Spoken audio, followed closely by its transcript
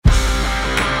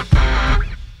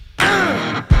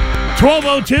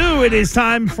12:02, it is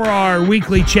time for our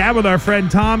weekly chat with our friend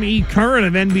Tom E. Curran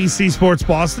of NBC Sports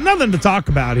Boston. Nothing to talk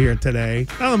about here today.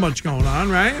 Nothing much going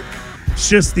on, right? It's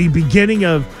just the beginning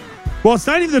of, well, it's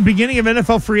not even the beginning of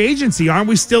NFL free agency. Aren't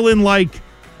we still in like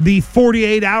the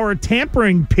 48-hour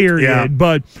tampering period? Yeah.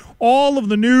 But all of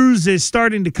the news is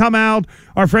starting to come out.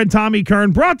 Our friend Tommy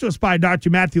Curran, brought to us by Dr.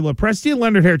 Matthew Lopresti,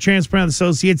 Leonard Hair Transplant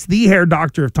Associates, the hair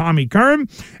doctor of Tommy Curran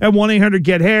at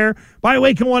 1-800-GET-HAIR. By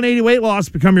Awaken 180 Weight Loss,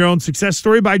 become your own success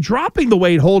story by dropping the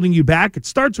weight holding you back. It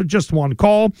starts with just one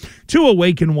call to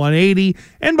Awaken 180,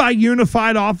 and by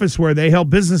Unified Office, where they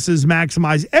help businesses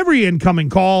maximize every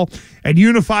incoming call at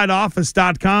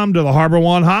unifiedoffice.com to the Harbor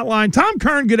One hotline. Tom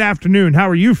Curran, good afternoon. How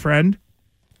are you, friend?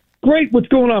 Great. What's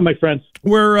going on, my friends?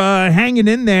 We're hanging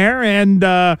in there, and,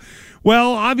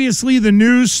 well, obviously the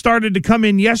news started to come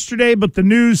in yesterday, but the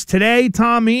news today,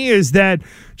 Tommy, is that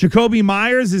Jakobi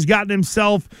Meyers has gotten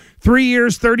himself 3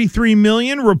 years, $33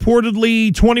 million,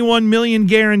 reportedly $21 million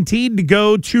guaranteed to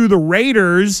go to the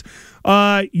Raiders.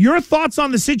 Your thoughts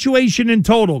on the situation in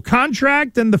total?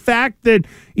 Contract and the fact that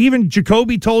even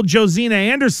Jakobi told Josina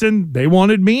Anderson they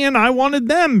wanted me and I wanted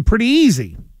them. Pretty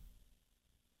easy.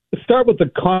 To start with the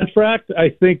contract, I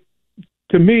think,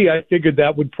 to me, I figured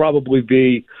that would probably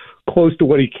be close to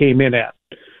what he came in at.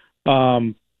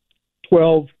 12,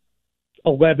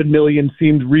 11 million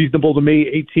seemed reasonable to me.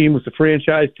 18 was the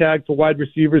franchise tag for wide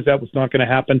receivers. That was not going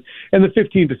to happen. And the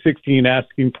 15 to 16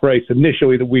 asking price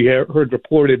initially that we heard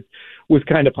reported was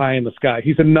kind of pie in the sky.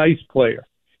 He's a nice player.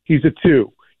 He's a 2.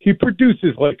 He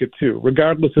produces like a 2,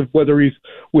 regardless of whether he's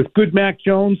with good Mac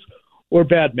Jones or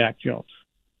bad Mac Jones.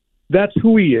 That's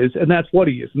who he is, and that's what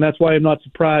he is. And that's why I'm not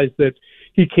surprised that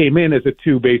he came in as a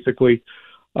 2, basically.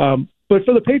 But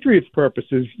for the Patriots'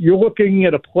 purposes, you're looking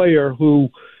at a player who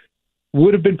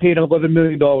would have been paid $11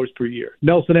 million per year.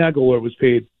 Nelson Aguilar was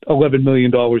paid $11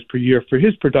 million per year for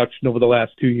his production over the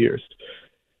last 2 years.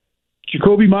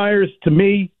 Jakobi Meyers, to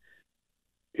me,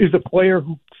 is a player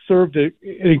who served an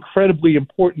incredibly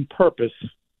important purpose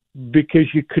because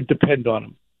you could depend on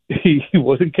him. He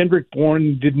wasn't Kendrick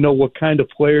Bourne, didn't know what kind of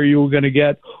player you were going to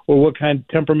get or what kind of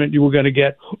temperament you were going to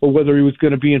get or whether he was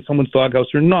going to be in someone's doghouse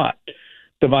or not.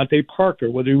 Devontae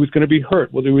Parker, whether he was going to be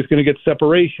hurt, whether he was going to get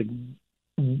separation.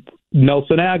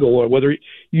 Nelson Aguilar, whether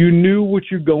you knew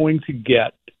what you're going to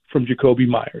get from Jakobi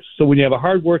Meyers. So when you have a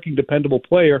hardworking, dependable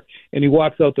player and he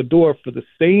walks out the door for the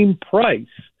same price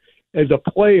as a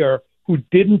player who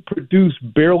didn't produce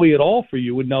barely at all for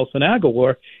you with Nelson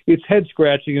Aguilar, it's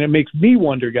head-scratching, and it makes me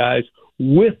wonder, guys,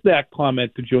 with that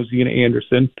comment to Josina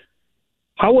Anderson,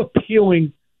 how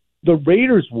appealing the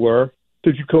Raiders were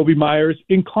to Jakobi Meyers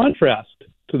in contrast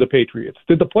to the Patriots.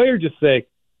 Did the player just say,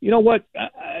 you know what,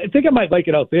 I think I might like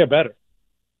it out there better?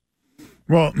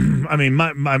 Well, I mean,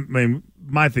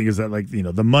 my thing is that, like, you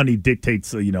know, the money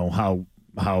dictates, you know, how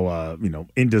you know,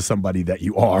 into somebody that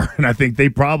you are. And I think they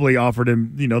probably offered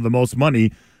him, you know, the most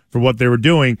money for what they were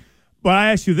doing. But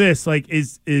I ask you this, like, why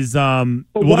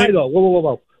though?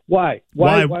 Whoa. Why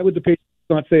would the Patriots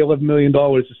not say $11 million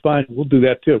is fine? We'll do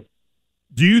that too.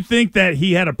 Do you think that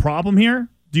he had a problem here?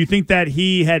 Do you think that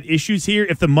he had issues here?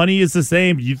 If the money is the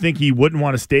same, do you think he wouldn't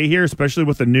want to stay here, especially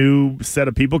with a new set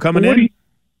of people coming in?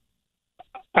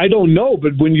 I don't know,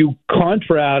 but when you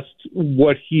contrast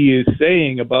what he is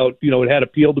saying about, you know, it had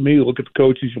appeal to me. You look at the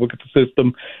coaches, you look at the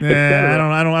system.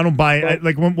 I don't buy it.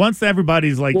 Like once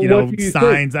everybody's like, you know,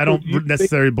 signs, I don't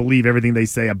necessarily believe everything they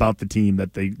say about the team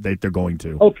that they're going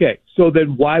to. Okay, so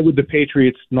then why would the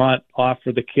Patriots not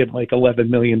offer the kid like $11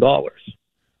 million?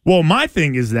 Well, my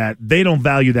thing is that they don't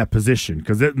value that position,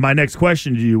 because my next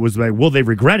question to you was like, will they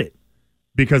regret it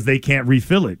because they can't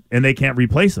refill it and they can't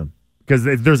replace him? Because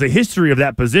there's a history of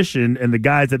that position, and the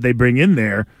guys that they bring in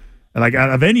there, like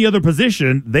out of any other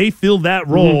position, they fill that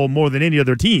role more than any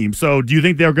other team. So do you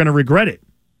think they're going to regret it?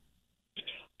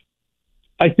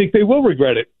 I think they will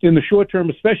regret it in the short term,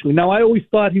 especially. Now, I always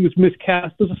thought he was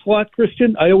miscast as a slot,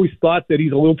 Christian. I always thought that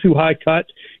he's a little too high cut.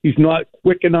 He's not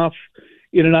quick enough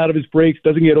in and out of his breaks,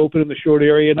 doesn't get open in the short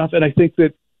area enough. And I think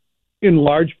that in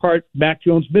large part, Mac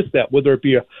Jones missed that, whether it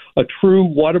be a true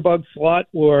waterbug slot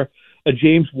or a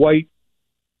James White,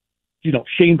 you know,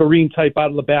 Shane Vereen type out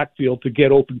of the backfield to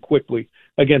get open quickly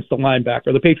against the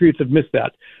linebacker. The Patriots have missed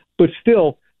that. But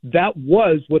still, that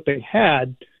was what they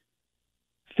had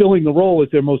filling the role as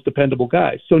their most dependable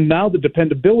guy. So now the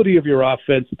dependability of your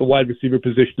offense at the wide receiver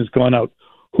position has gone out.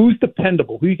 Who's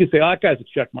dependable? Who you can say, oh, that guy's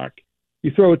a check mark.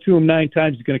 You throw it to him 9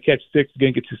 times, he's going to catch 6, he's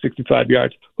going to get you 65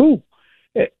 yards. Who?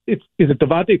 Is it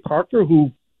Devontae Parker,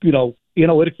 who, you know,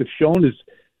 analytics have shown is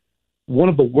one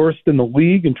of the worst in the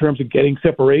league in terms of getting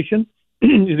separation?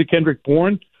 Is it Kendrick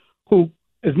Bourne, who,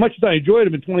 as much as I enjoyed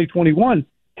him in 2021,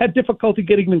 had difficulty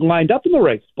getting him lined up in the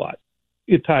right spot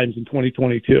at times in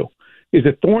 2022. Is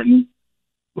it Thornton,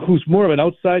 who's more of an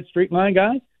outside straight line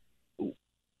guy?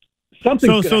 So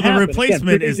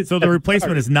the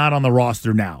replacement is not on the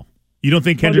roster now. You don't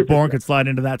think Kendrick 100%. Bourne could slide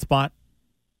into that spot?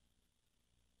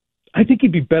 I think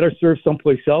he'd be better served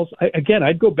someplace else.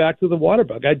 I'd go back to the water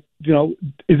bug. Is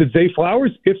it Zay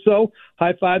Flowers? If so,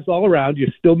 high fives all around. You're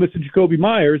still missing Jakobi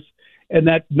Meyers and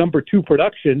that number 2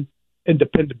 production and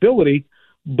dependability,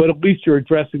 but at least you're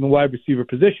addressing the wide receiver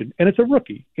position. And it's a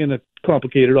rookie in a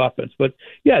complicated offense. But,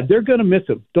 yeah, they're going to miss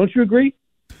him. Don't you agree?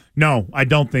 No, I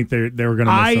don't think they were going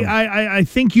to miss him. I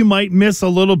think you might miss a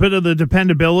little bit of the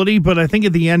dependability, but I think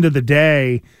at the end of the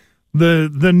day,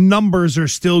 the numbers are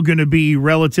still going to be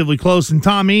relatively close. And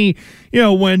Tommy,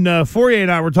 when Fauria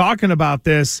and I were talking about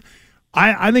this,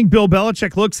 I think Bill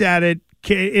Belichick looks at it.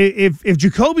 If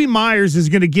Jakobi Meyers is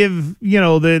going to give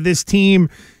this team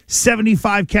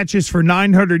 75 catches for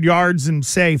 900 yards and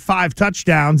say 5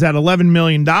 touchdowns at $11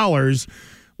 million,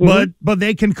 but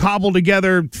they can cobble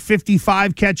together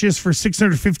 55 catches for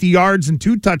 650 yards and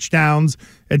 2 touchdowns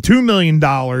at $2 million.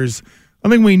 I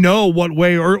think we know what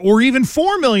way, or even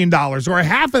 $4 million, or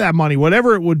half of that money,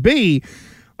 whatever it would be.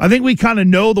 I think we kind of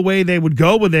know the way they would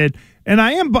go with it. And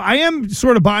I am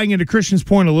sort of buying into Christian's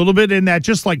point a little bit in that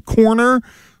just like corner,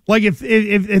 like if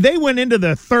they went into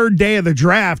the 3rd day of the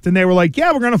draft and they were like,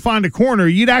 yeah, we're going to find a corner,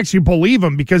 you'd actually believe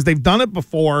them because they've done it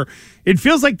before. It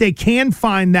feels like they can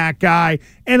find that guy.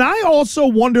 And I also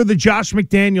wonder the Josh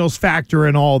McDaniels factor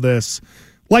in all this.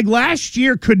 Like last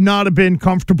year could not have been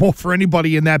comfortable for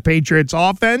anybody in that Patriots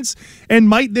offense. And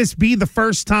might this be the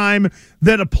first time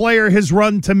that a player has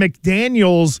run to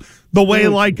McDaniels the way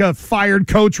like a fired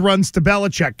coach runs to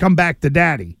Belichick? Come back to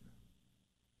daddy.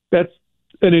 That's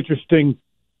an interesting,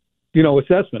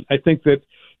 assessment. I think that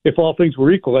if all things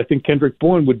were equal, I think Kendrick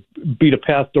Bourne would beat a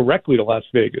path directly to Las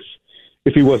Vegas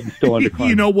if he wasn't still under contract.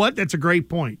 You know what? That's a great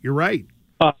point. You're right.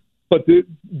 But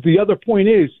the other point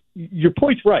is, your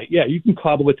point's right. Yeah, you can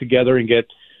cobble it together and get,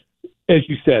 as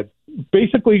you said,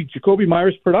 basically Jakobi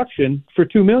Meyers' production for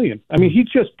 $2 million. I mean, he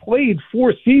just played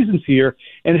 4 seasons here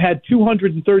and had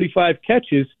 235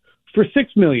 catches for $6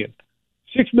 million.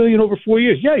 $6 million over 4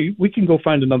 years. Yeah, we can go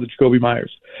find another Jakobi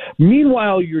Meyers.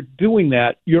 Meanwhile, you're doing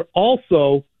that. You're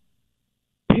also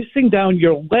pissing down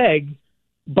your leg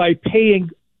by paying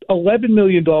 $11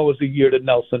 million a year to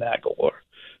Nelson Aguilar.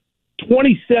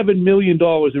 $27 million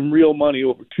in real money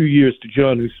over 2 years to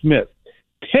Jonnu Smith,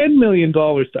 $10 million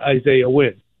to Isaiah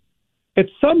Wynn. At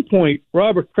some point,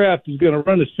 Robert Kraft is going to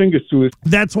run his fingers through his.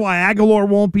 That's why Aguilar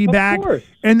won't be back.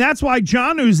 And that's why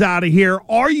Jonnu's out of here.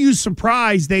 Are you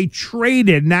surprised they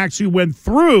traded and actually went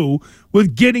through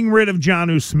with getting rid of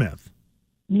Jonnu Smith?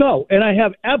 No, and I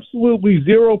have absolutely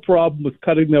zero problem with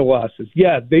cutting their losses.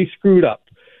 Yeah, they screwed up.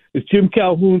 As Jim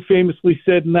Calhoun famously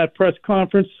said in that press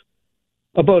conference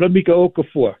about Emeka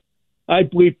Okafor, I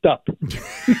bleeped up.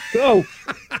 So,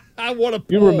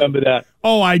 you remember that.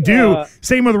 Oh, I do.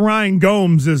 Same with Ryan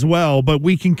Gomes as well, but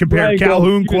we can compare Ryan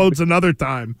Calhoun Gomes, quotes another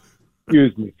time.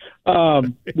 Excuse me.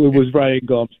 It was Ryan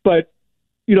Gomes. But,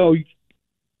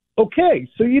 okay,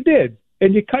 so you did.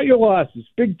 And you cut your losses.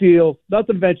 Big deal.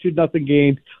 Nothing ventured, nothing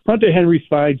gained. Hunter Henry's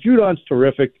fine. Judon's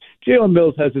terrific. Jalen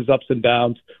Mills has his ups and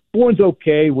downs. Bourne's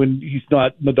okay when he's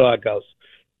not in the doghouse.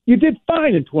 You did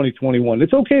fine in 2021.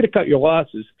 It's okay to cut your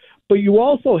losses, but you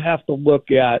also have to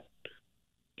look at,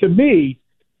 to me,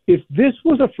 if this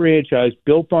was a franchise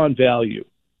built on value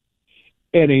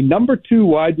and a number 2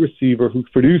 wide receiver who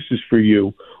produces for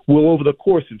you will, over the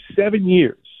course of 7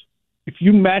 years, if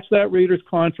you match that Raiders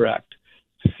contract,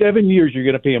 7 years you're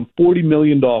going to pay him $40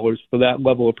 million for that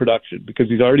level of production because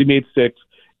he's already made 6,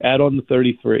 add on the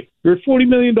 33. You're at $40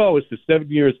 million for 7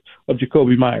 years of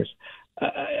Jakobi Meyers.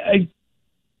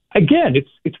 Again,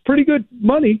 it's pretty good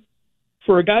money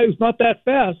for a guy who's not that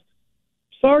fast.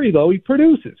 Sorry, though, he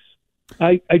produces.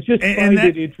 I just find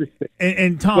it interesting.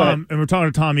 And Tom, and we're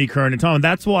talking to Tommy Curran, and Tom,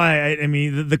 that's why,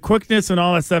 the quickness and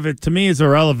all that stuff, to me, is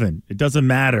irrelevant. It doesn't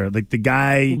matter. Like, the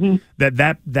guy,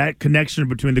 that connection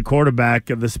between the quarterback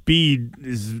and the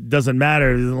speed doesn't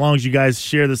matter as long as you guys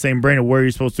share the same brain of where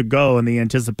you're supposed to go and the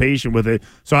anticipation with it.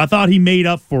 So I thought he made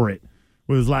up for it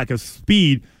with his lack of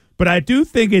speed. But I do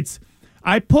think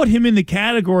I put him in the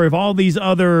category of all these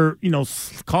other,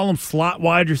 call them slot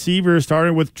wide receivers,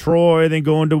 starting with Troy, then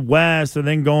going to West, and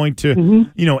then going to,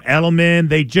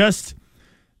 Edelman.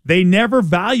 They never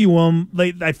value him,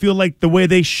 I feel like, the way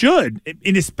they should.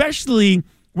 And especially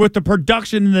with the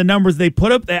production and the numbers they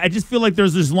put up, I just feel like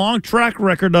there's this long track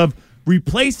record of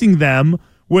replacing them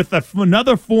with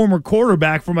another former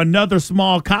quarterback from another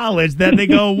small college that they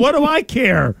go, what do I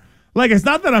care Like, it's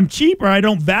not that I'm cheap or I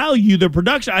don't value the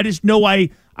production. I just know I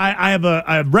have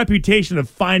a reputation of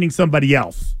finding somebody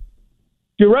else.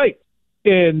 You're right.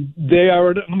 And they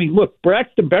are, I mean, look,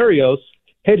 Braxton Berrios,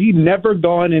 had he never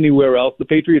gone anywhere else, the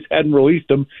Patriots hadn't released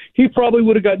him, he probably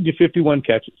would have gotten you 51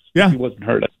 catches. Yeah. If he wasn't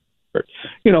hurt.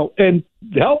 You know, and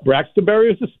hell, Braxton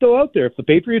Berrios is still out there. If the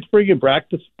Patriots bring in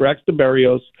Braxton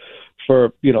Berrios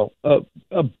for, you know, a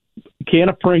can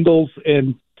of Pringles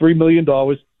and $3 million,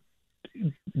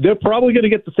 they're probably going to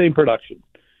get the same production.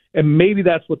 And maybe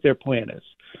that's what their plan is.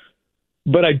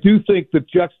 But I do think that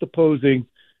juxtaposing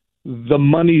the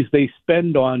monies they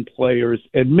spend on players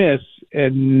and miss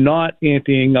and not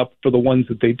anteing up for the ones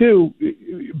that they do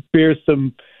bears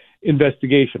some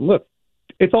investigation. Look,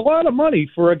 it's a lot of money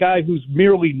for a guy who's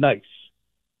merely nice,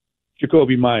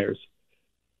 Jakobi Meyers.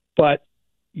 But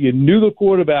you knew the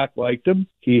quarterback liked him.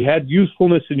 He had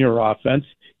usefulness in your offense.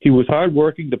 He was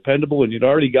hardworking, dependable, and you'd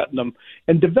already gotten him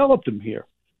and developed him here.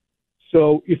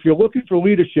 So if you're looking for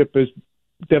leadership as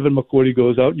Devin McCourty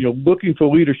goes out and you're looking for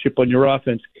leadership on your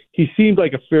offense, he seemed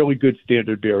like a fairly good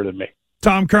standard bearer to me.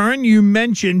 Tom Curran, you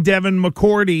mentioned Devin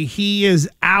McCourty. He is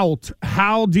out.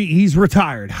 He's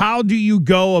retired. How do you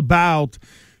go about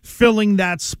filling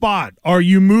that spot? Are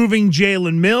you moving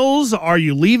Jalen Mills? Are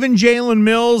you leaving Jalen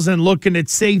Mills and looking at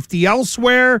safety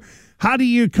elsewhere? How do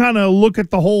you kind of look at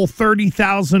the whole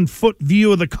 30,000-foot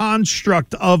view of the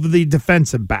construct of the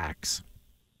defensive backs?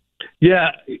 Yeah,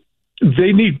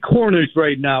 they need corners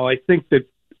right now. I think that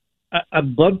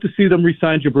I'd love to see them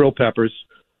re-sign Jabril Peppers,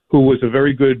 who was a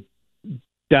very good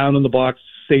down in the box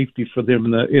safety for them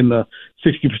in the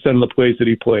 60% of the plays that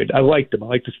he played. I liked him. I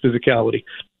liked his physicality.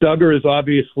 Duggar is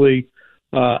obviously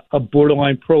a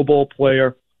borderline Pro Bowl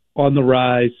player on the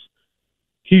rise.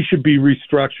 He should be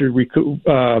restructured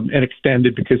and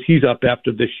extended because he's up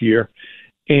after this year.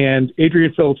 And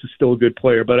Adrian Phillips is still a good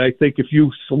player. But I think if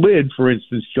you slid, for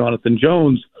instance, Jonathan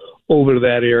Jones over to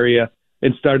that area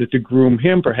and started to groom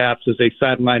him perhaps as a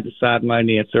sideline-to-sideline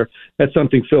answer, that's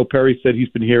something Phil Perry said he's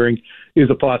been hearing is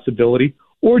a possibility,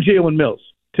 or Jalen Mills.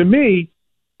 To me,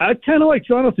 I kind of like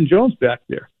Jonathan Jones back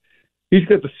there. He's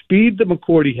got the speed that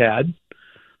McCourty had.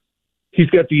 He's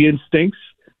got the instincts.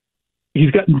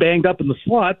 He's gotten banged up in the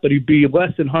slot, but he'd be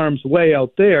less in harm's way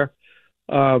out there.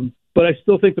 But I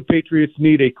still think the Patriots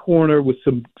need a corner with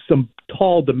some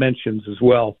tall dimensions as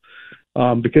well,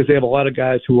 because they have a lot of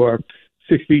guys who are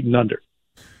 6 feet and under.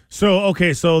 So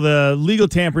the legal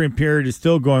tampering period is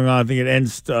still going on. I think it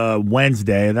ends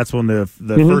Wednesday. That's when the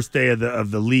first day of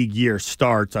the league year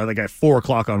starts. I think at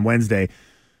 4:00 on Wednesday.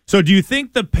 So do you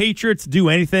think the Patriots do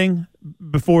anything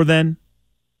before then?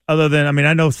 Other than, I mean,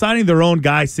 I know signing their own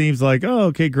guy seems like, oh,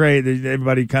 okay, great.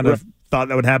 Everybody kind of thought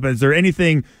that would happen. Is there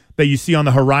anything that you see on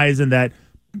the horizon that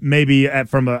maybe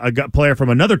from a player from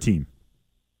another team?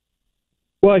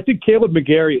 Well, I think Caleb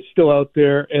McGarry is still out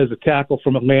there as a tackle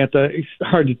from Atlanta. It's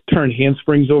hard to turn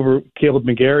handsprings over Caleb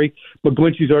McGarry.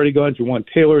 McGlinchey's already gone. Juwan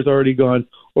Taylor's already gone.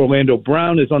 Orlando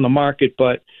Brown is on the market,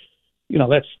 but, you know,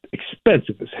 that's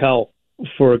expensive as hell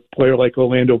for a player like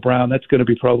Orlando Brown. That's going to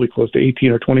be probably close to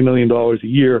 $18 or $20 million a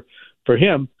year for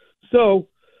him. So,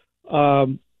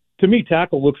 to me,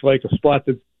 tackle looks like a spot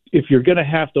that if you're going to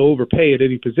have to overpay at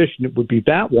any position, it would be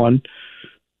that one.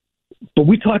 But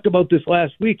we talked about this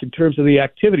last week in terms of the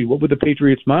activity. What would the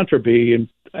Patriots' mantra be? And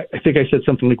I think I said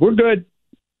something like, we're good.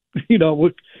 You know,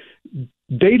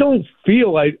 they don't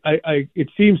feel, it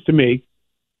seems to me,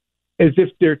 as if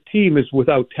their team is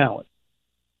without talent.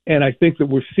 And I think that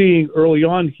we're seeing early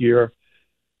on here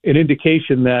an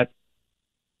indication that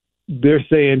they're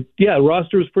saying, yeah, the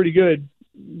roster is pretty good.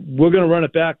 We're going to run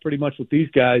it back pretty much with these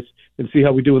guys and see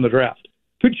how we do in the draft.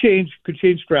 Could change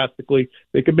drastically.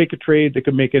 They could make a trade. They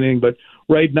could make anything. But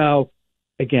right now,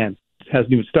 again, it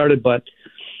hasn't even started, but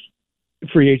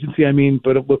free agency,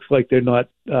 but it looks like they're not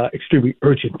extremely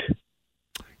urgent.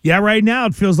 Yeah, right now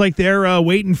it feels like they're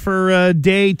waiting for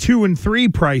day 2 and 3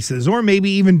 prices, or maybe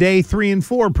even day 3 and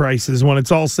 4 prices when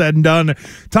it's all said and done.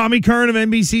 Tommy Curran of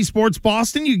NBC Sports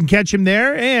Boston. You can catch him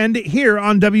there and here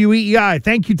on WEEI.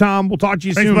 Thank you, Tom. We'll talk to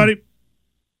you soon. Thanks, buddy.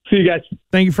 See you guys.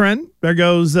 Thank you, friend. There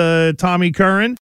goes Tommy Curran.